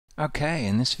Okay,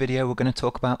 in this video we're going to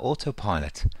talk about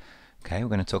autopilot. Okay, we're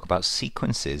going to talk about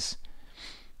sequences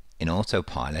in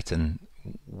autopilot and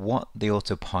what the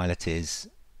autopilot is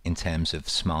in terms of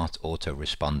smart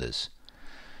autoresponders.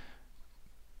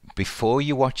 Before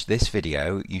you watch this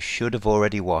video, you should have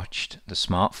already watched the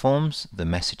smart forms, the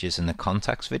messages and the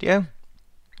contacts video,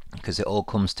 because it all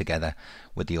comes together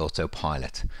with the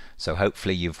autopilot. So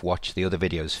hopefully you've watched the other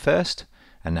videos first,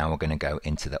 and now we're going to go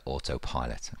into the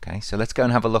autopilot. Okay, so let's go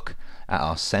and have a look at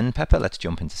our Send Pepper. Let's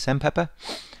jump into Send Pepper.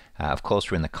 Of course,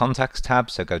 we're in the Contacts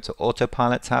tab, so go to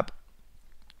Autopilot tab.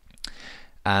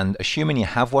 And assuming you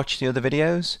have watched the other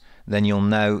videos, then you'll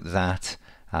know that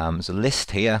there's a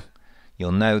list here.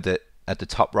 You'll know that at the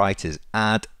top right is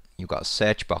Add. You've got a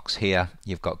search box here.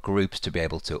 You've got groups to be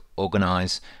able to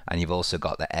organize, and you've also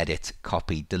got the Edit,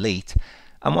 Copy, Delete.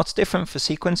 And what's different for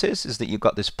sequences is that you've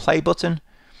got this play button,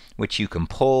 which you can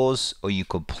pause or you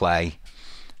could play.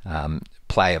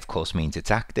 Play, of course, means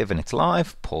it's active and it's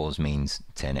live. Pause means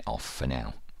turn it off for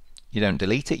now. You don't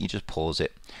delete it, you just pause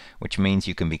it, which means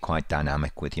you can be quite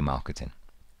dynamic with your marketing.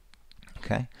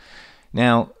 Okay.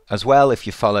 Now, as well, if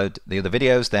you followed the other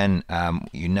videos, then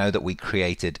you know that we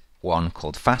created one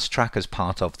called Fast Track as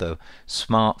part of the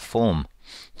Smart Form.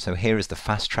 So here is the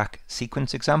Fast Track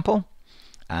sequence example,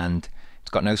 and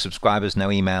it's got no subscribers, no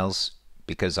emails,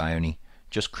 because I only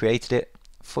just created it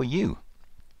for you.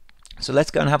 So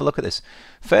let's go and have a look at this.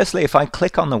 Firstly, if I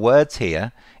click on the words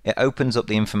here, it opens up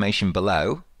the information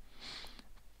below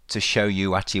to show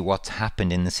you actually what's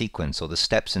happened in the sequence or the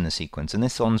steps in the sequence, and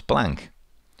this one's blank,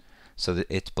 so that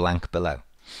it's blank below.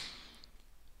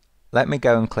 Let me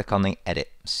go and click on the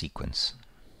edit sequence.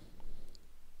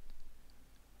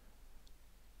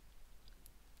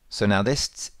 So now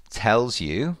this tells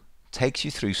you, takes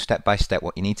you through step by step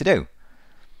what you need to do.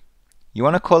 You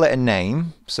want to call it a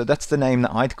name, so that's the name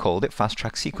that I'd called it, Fast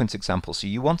Track Sequence Example. So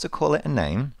you want to call it a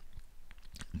name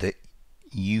that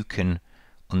you can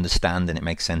understand and it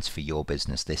makes sense for your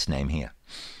business, this name here.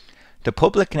 The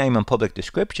public name and public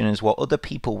description is what other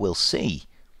people will see.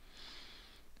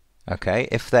 Okay,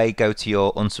 if they go to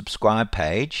your unsubscribe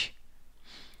page,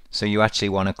 so you actually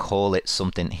want to call it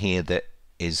something here that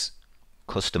is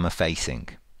customer facing.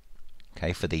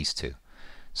 Okay, for these two.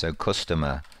 So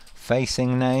customer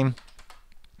facing name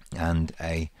and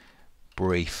a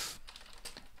brief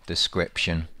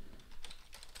description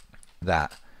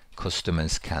that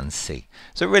customers can see.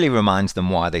 So it really reminds them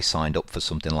why they signed up for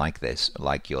something like this,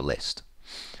 like your list.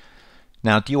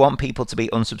 Now, do you want people to be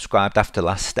unsubscribed after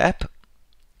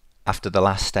the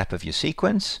last step of your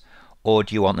sequence, or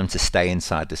do you want them to stay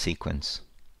inside the sequence?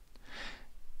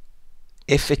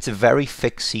 If it's a very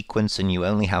fixed sequence and you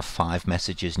only have 5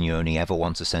 messages and you only ever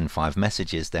want to send 5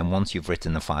 messages, then once you've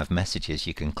written the 5 messages,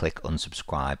 you can click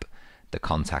unsubscribe the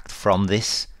contact from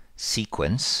this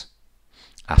sequence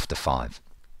after 5.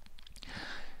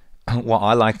 What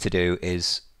I like to do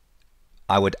is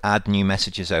I would add new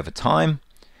messages over time,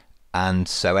 and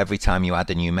so every time you add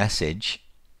a new message,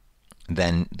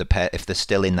 then if they're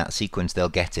still in that sequence, they'll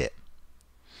get it.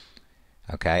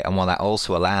 Okay, and what that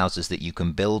also allows is that you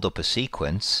can build up a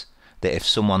sequence that if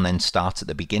someone then starts at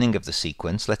the beginning of the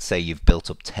sequence, let's say you've built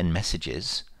up 10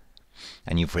 messages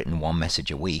and you've written 1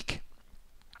 message a week,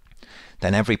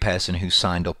 then every person who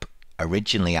signed up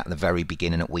originally at the very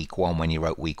beginning at week 1 when you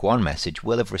wrote week 1 message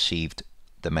will have received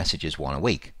the messages 1 a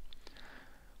week.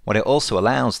 What it also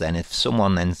allows then, if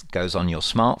someone then goes on your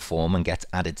smart form and gets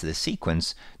added to the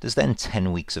sequence, there's then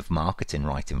 10 weeks of marketing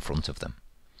right in front of them,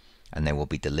 and they will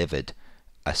be delivered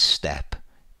a step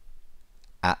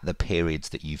at the periods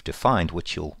that you've defined,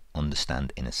 which you'll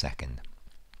understand in a second.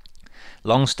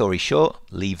 Long story short,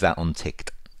 leave that unticked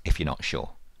if you're not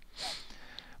sure.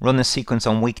 Run the sequence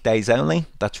on weekdays only.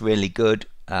 That's really good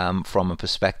from a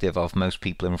perspective of most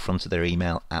people in front of their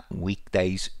email at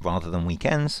weekdays rather than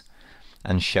weekends,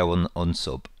 and show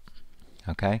unsub.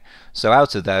 Okay, so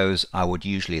out of those, I would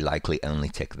usually likely only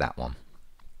tick that one.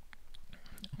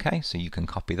 Okay, so you can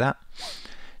copy that.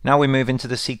 Now we move into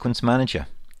the sequence manager.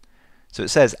 So it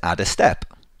says add a step,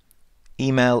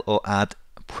 email or add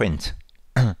print.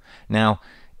 Now,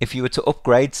 if you were to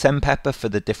upgrade Send Pepper for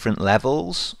the different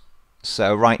levels,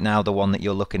 so right now the one that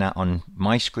you're looking at on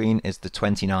my screen is the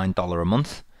 $29 a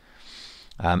month.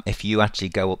 If you actually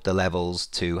go up the levels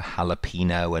to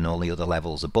jalapeno and all the other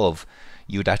levels above,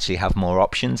 you would actually have more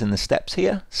options in the steps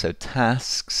here. So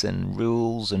tasks and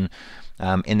rules, and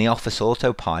in the Office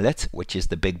Autopilot, which is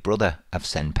the big brother of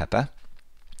Send Pepper,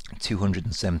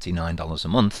 $279 a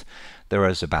month, there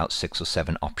is about 6 or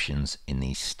 7 options in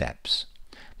these steps.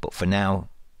 But for now,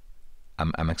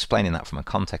 I'm explaining that from a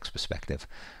context perspective.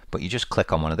 But you just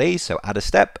click on one of these, so add a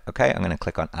step. Okay, I'm going to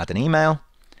click on add an email.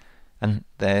 and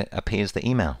there appears the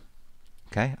email.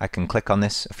 Okay, I can click on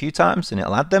this a few times and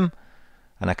it'll add them,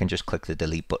 and I can just click the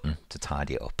delete button to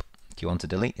tidy it up. Do you want to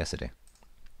delete? Yes, I do.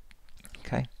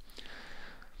 Okay.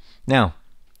 Now,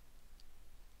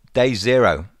 day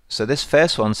 0. So this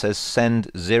first one says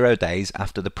send 0 days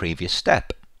after the previous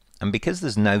step. And because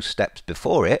there's no steps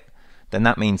before it, then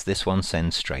that means this one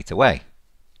sends straight away.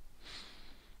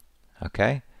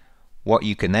 Okay. What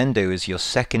you can then do is your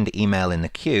second email in the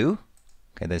queue.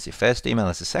 Okay, there's your first email,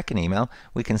 there's the second email.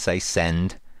 We can say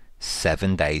send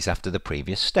 7 days after the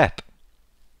previous step.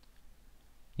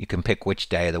 You can pick which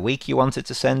day of the week you want it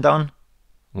to send on,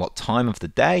 what time of the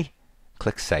day,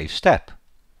 click Save Step.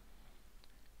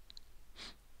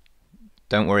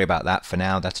 Don't worry about that for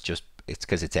now, it's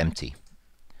because it's empty.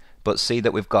 But see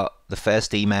that we've got the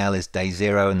first email is day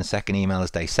 0 and the second email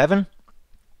is day 7.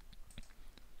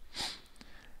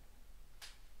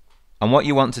 And what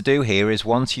you want to do here is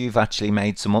once you've actually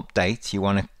made some updates, you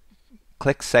want to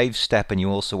click Save Step, and you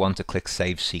also want to click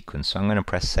Save Sequence. So I'm going to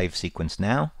press Save Sequence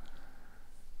now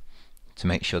to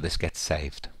make sure this gets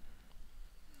saved.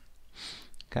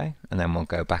 Okay, and then we'll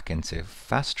go back into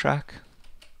Fast Track,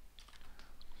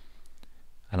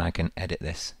 and I can edit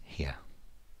this here.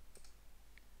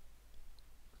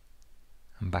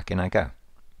 And back in I go.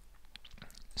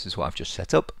 This is what I've just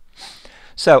set up.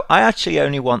 So I actually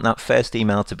only want that first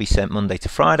email to be sent Monday to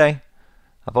Friday.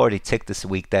 I've already ticked this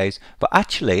weekdays, but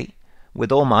actually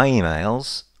with all my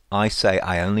emails I say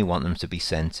I only want them to be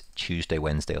sent Tuesday,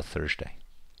 Wednesday or Thursday.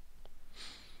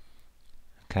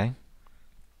 Okay.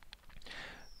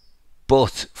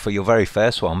 But for your very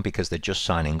first one, because they're just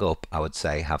signing up, I would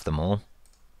say have them all.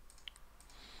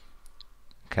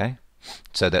 Okay,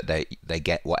 so that they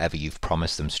get whatever you've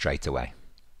promised them straight away,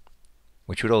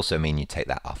 which would also mean you take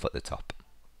that off at the top.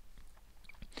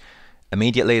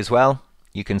 Immediately as well,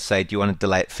 you can say, do you want to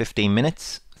delay it 15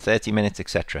 minutes, 30 minutes,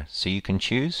 etc. So you can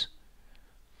choose.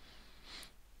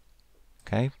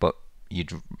 Okay, but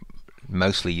you'd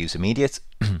mostly use immediate.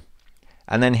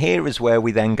 And then here is where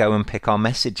we then go and pick our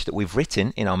message that we've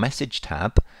written in our message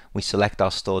tab. We select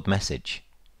our stored message.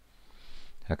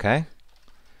 Okay,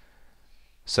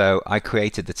 so I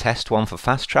created the test one for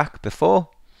Fast Track before,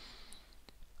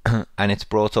 and it's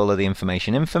brought all of the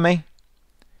information in for me.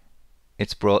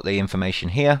 It's brought the information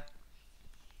here,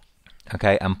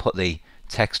 okay, and put the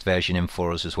text version in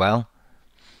for us as well.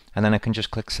 And then I can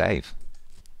just click Save.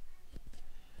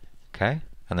 Okay,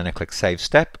 and then I click Save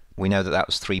Step. We know that that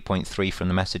was 3.3 from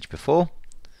the message before.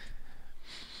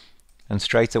 And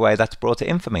straight away that's brought it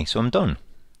in for me, so I'm done.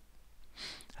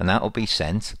 And that will be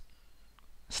sent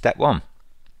step 1.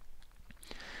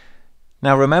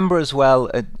 Now remember as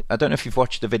well, I don't know if you've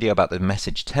watched the video about the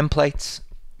message templates,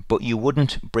 but you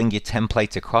wouldn't bring your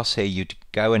template across here. You'd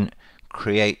go and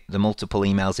create the multiple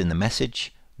emails in the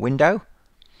message window,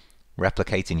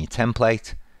 replicating your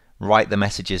template, write the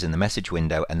messages in the message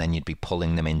window, and then you'd be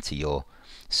pulling them into your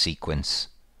sequence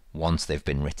once they've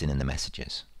been written in the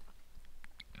messages.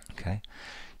 Okay,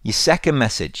 your second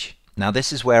message. Now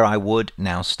this is where I would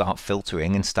now start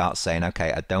filtering and start saying,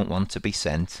 okay, I don't want to be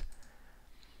sent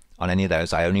on any of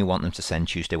those. I only want them to send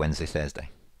Tuesday, Wednesday, Thursday.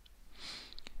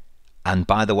 And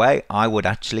by the way, I would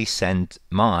actually send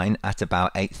mine at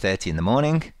about 8:30 in the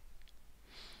morning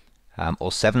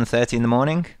or 7:30 in the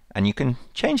morning, and you can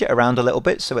change it around a little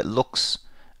bit so it looks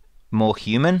more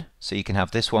human. So you can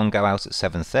have this one go out at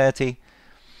 7:30,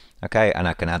 okay, and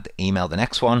I can email the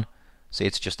next one. See,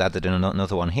 it's just added in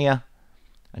another one here.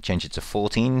 I change it to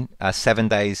 7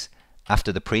 days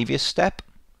after the previous step.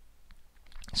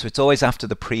 So it's always after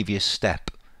the previous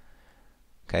step.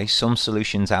 Okay, some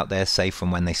solutions out there say from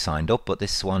when they signed up, but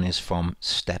this one is from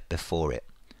step before it.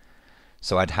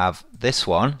 So I'd have this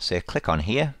one, so I click on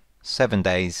here, 7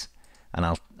 days, and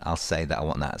I'll say that I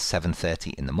want that at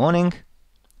 7:30 in the morning.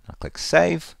 I'll click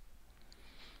Save.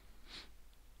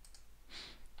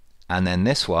 And then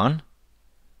this one,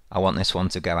 I want this one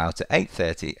to go out at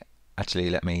 8:30. Actually,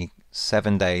 let me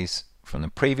 7 days from the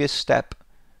previous step.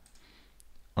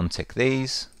 Untick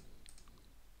these.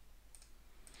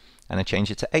 And I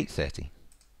change it to 8:30.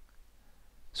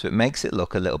 So it makes it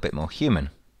look a little bit more human.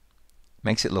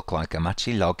 Makes it look like I'm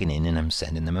actually logging in and I'm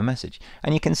sending them a message.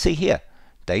 And you can see here,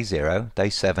 day 0, day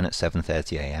 7 at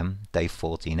 7:30 AM, day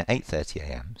 14 at 8:30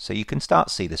 AM. So you can start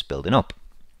to see this building up.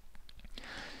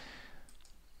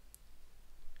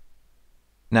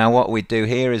 Now what we do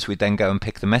here is we then go and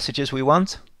pick the messages we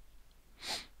want.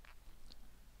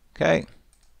 Okay,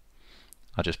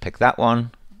 I'll just pick that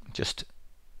one.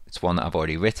 It's one that I've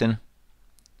already written.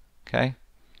 Okay,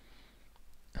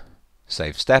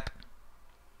 save step.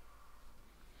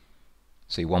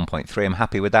 See 1.3, I'm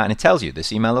happy with that, and it tells you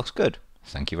this email looks good.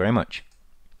 Thank you very much.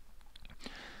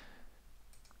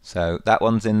 So that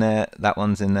one's in there, that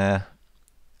one's in there.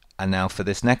 And now for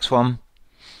this next one,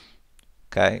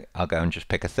 okay, I'll go and just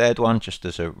pick a third one just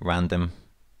as a random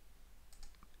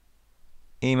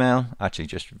email. Actually,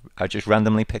 I just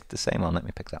randomly picked the same one. Let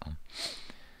me pick that one.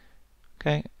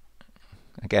 Okay.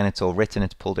 Again, it's all written.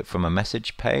 It's pulled it from a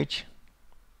message page.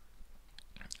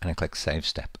 And I click Save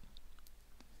Step.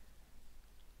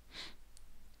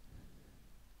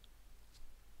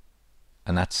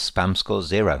 And that's spam score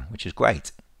 0, which is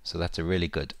great. So that's a really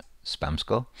good spam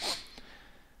score.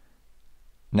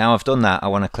 Now I've done that, I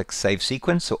want to click Save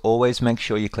Sequence. So always make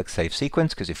sure you click Save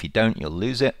Sequence, because if you don't, you'll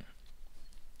lose it.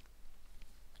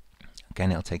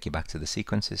 Again, it'll take you back to the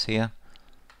sequences here.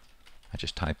 I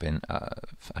just type in,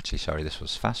 actually, sorry, this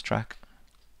was Fast Track.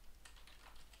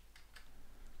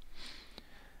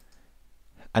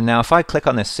 And now if I click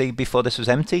on this, see, before this was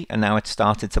empty, and now it's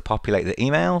started to populate the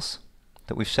emails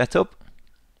that we've set up.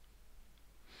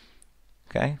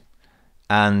 Okay,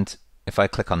 and if I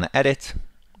click on the edit,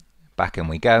 back in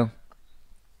we go.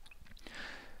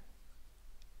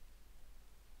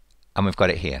 And we've got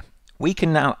it here. We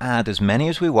can now add as many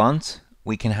as we want.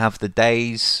 We can have the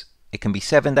days, it can be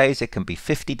 7 days, it can be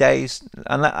 50 days.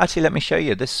 And actually, let me show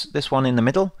you this one in the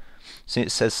middle. So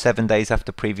it says 7 days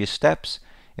after previous steps.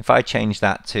 If I change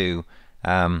that to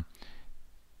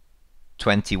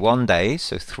 21 days,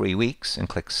 so 3 weeks, and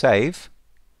click Save.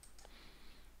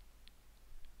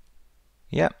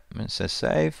 Yep, it says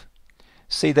Save.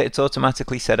 See that it's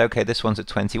automatically said, okay, this one's at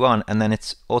 21, and then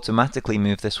it's automatically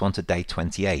moved this one to day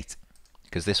 28,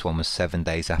 because this one was 7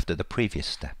 days after the previous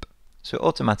step. So it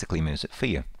automatically moves it for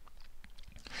you.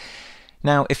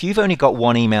 Now, if you've only got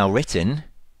one email written,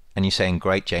 and you're saying,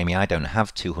 great, Jamie, I don't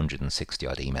have 260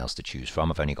 odd emails to choose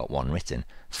from, I've only got one written.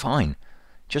 Fine.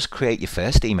 Just create your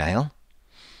first email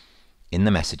in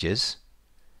the messages,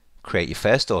 create your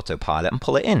first autopilot, and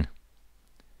pull it in.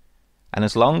 And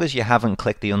as long as you haven't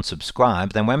clicked the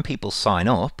unsubscribe, then when people sign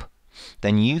up,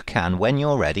 then you can, when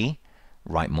you're ready,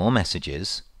 write more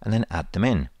messages and then add them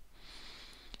in.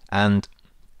 And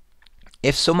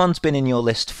if someone's been in your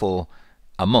list for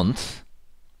a month,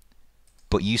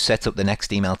 but you set up the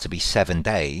next email to be 7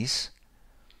 days,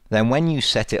 then when you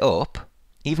set it up,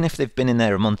 even if they've been in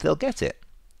there a month, they'll get it.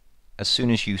 As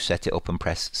soon as you set it up and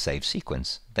press Save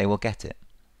Sequence, they will get it.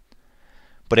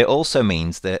 But it also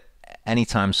means that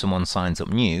anytime someone signs up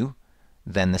new,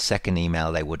 then the second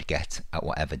email they would get at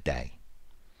whatever day.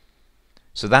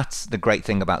 So that's the great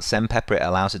thing about Send Pepper. It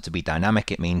allows it to be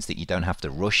dynamic. It means that you don't have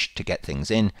to rush to get things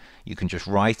in. You can just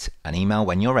write an email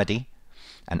when you're ready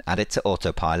and add it to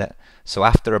autopilot. So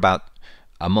after about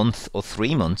a month or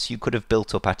 3 months, you could have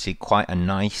built up actually quite a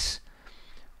nice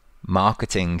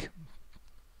marketing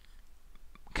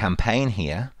campaign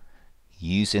here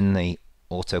using the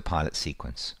autopilot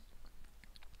sequence.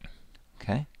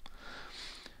 Okay,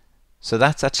 so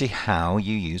that's actually how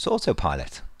you use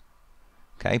autopilot.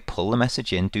 Okay, pull the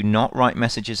message in. Do not write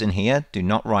messages in here. Do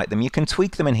not write them. You can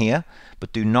tweak them in here,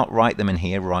 but do not write them in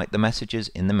here. Write the messages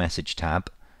in the message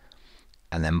tab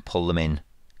and then pull them in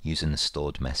using the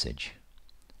stored message.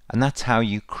 And that's how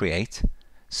you create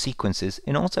sequences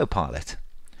in autopilot.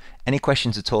 Any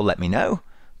questions at all, let me know,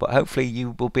 but hopefully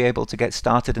you will be able to get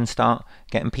started and start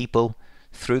getting people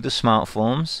through the smart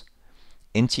forms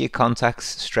into your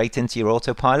contacts, straight into your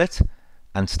autopilot,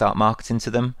 and start marketing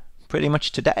to them pretty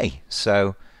much today.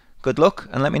 So good luck,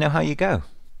 and let me know how you go.